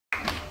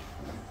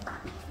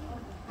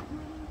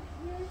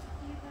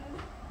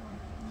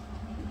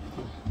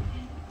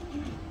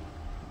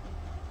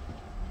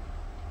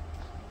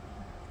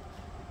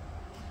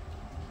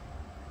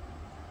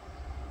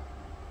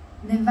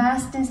the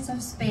vastness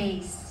of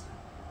space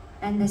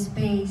and the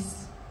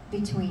space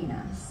between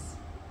us.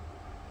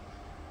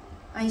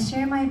 I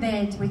share my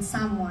bed with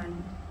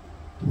someone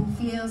who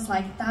feels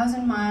like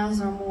 1,000 miles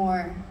or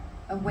more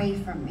away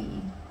from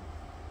me,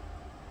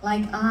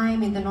 like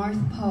I'm in the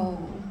North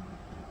Pole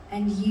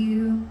and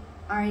you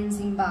are in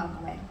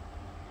Zimbabwe.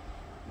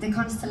 The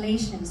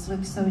constellations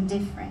look so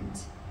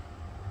different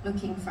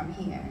looking from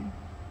here.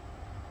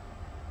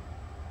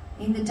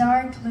 In the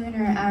dark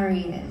lunar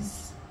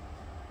areas,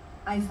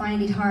 I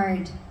find it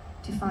hard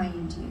to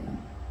find you.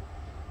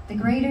 The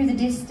greater the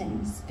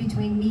distance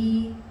between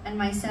me and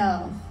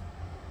myself,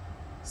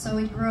 so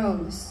it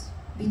grows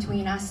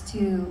between us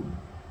two,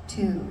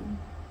 too.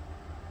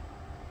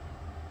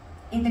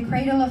 In the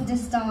cradle of the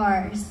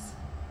stars,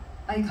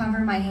 I cover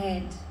my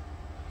head,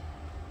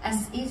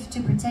 as if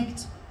to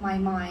protect my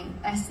mind,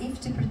 as if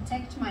to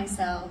protect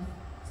myself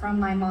from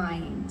my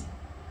mind.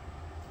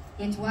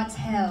 Yet what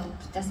help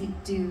does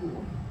it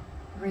do,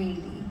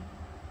 really?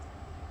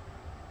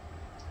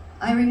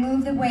 I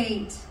remove the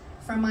weight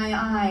from my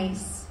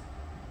eyes,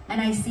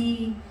 and I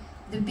see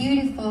the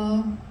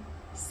beautiful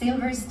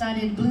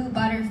silver-studded blue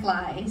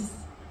butterflies,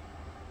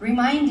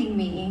 reminding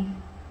me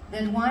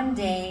that one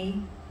day,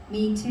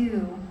 me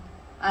too,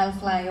 I'll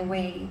fly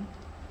away.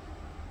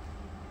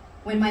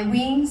 When my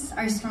wings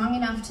are strong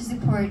enough to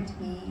support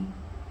me,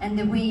 and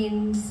the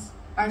winds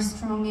are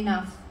strong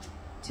enough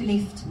to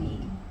lift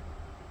me.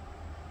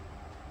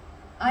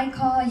 I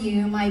call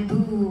you my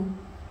boo,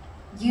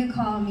 you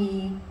call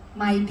me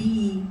my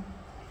bee.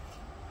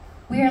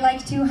 We are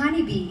like two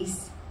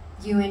honeybees,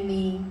 you and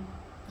me,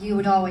 you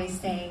would always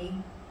say.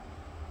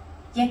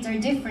 Yet our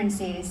difference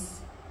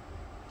is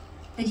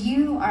that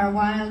you are a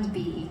wild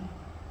bee,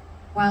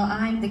 while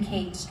I'm the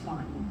caged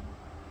one.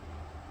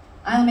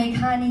 I'll make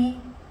honey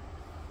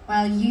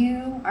while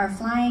you are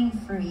flying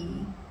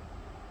free.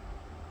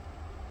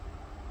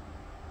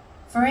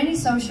 For any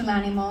social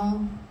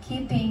animal,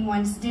 keeping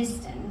one's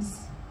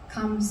distance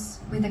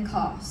comes with a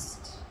cost.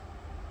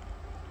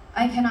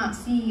 I cannot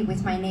see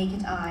with my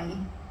naked eye,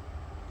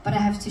 but I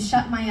have to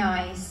shut my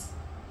eyes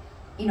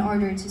in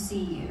order to see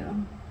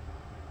you.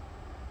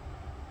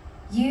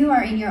 You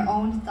are in your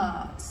own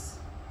thoughts.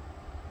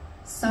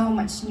 So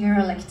much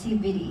neural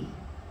activity.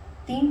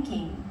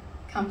 Thinking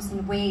comes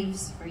in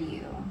waves for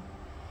you.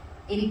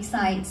 It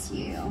excites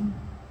you.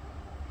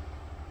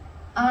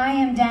 I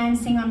am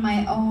dancing on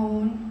my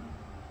own,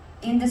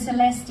 in the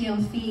celestial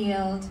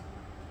field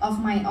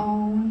of my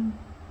own,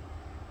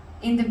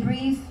 in the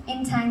brief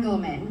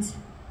entanglement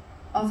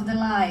of the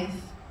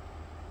life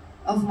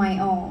of my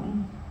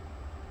own.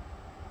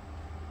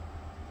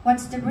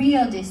 What's the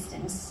real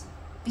distance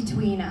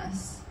between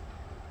us?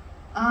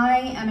 I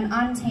am an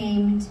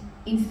untamed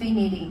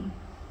infinity,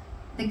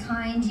 the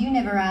kind you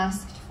never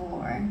asked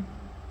for.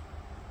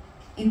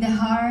 In the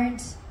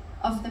heart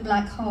of the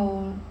black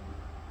hole,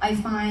 I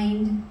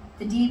find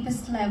the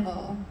deepest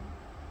level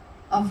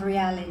of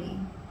reality.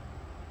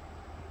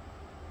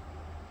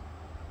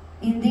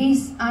 In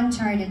these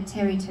uncharted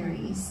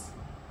territories,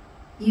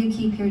 you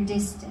keep your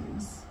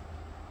distance.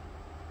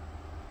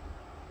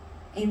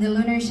 In the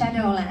lunar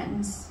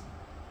shadowlands,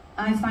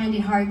 I find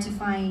it hard to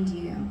find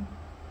you,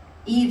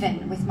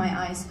 even with my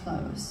eyes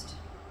closed.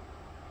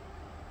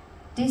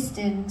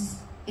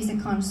 Distance is a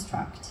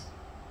construct,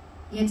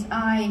 yet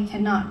I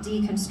cannot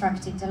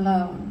deconstruct it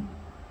alone.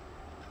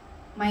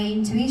 My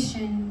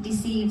intuition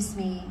deceives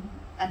me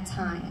at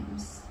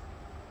times.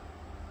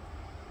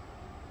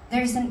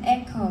 There's an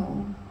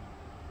echo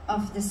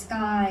of the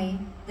sky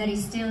that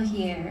is still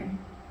here.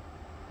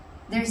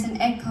 There's an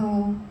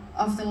echo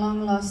of the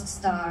long-lost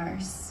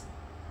stars.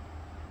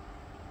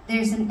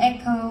 There's an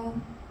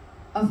echo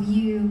of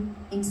you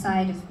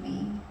inside of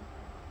me.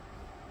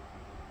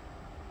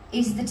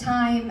 Is the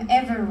time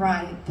ever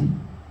ripe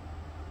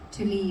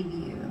to leave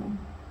you?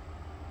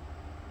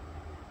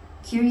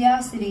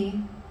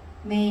 Curiosity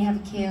may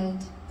have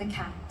killed the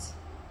cat,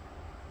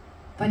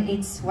 but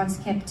it's what's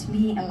kept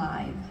me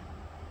alive.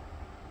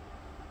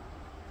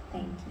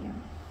 Thank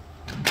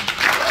you.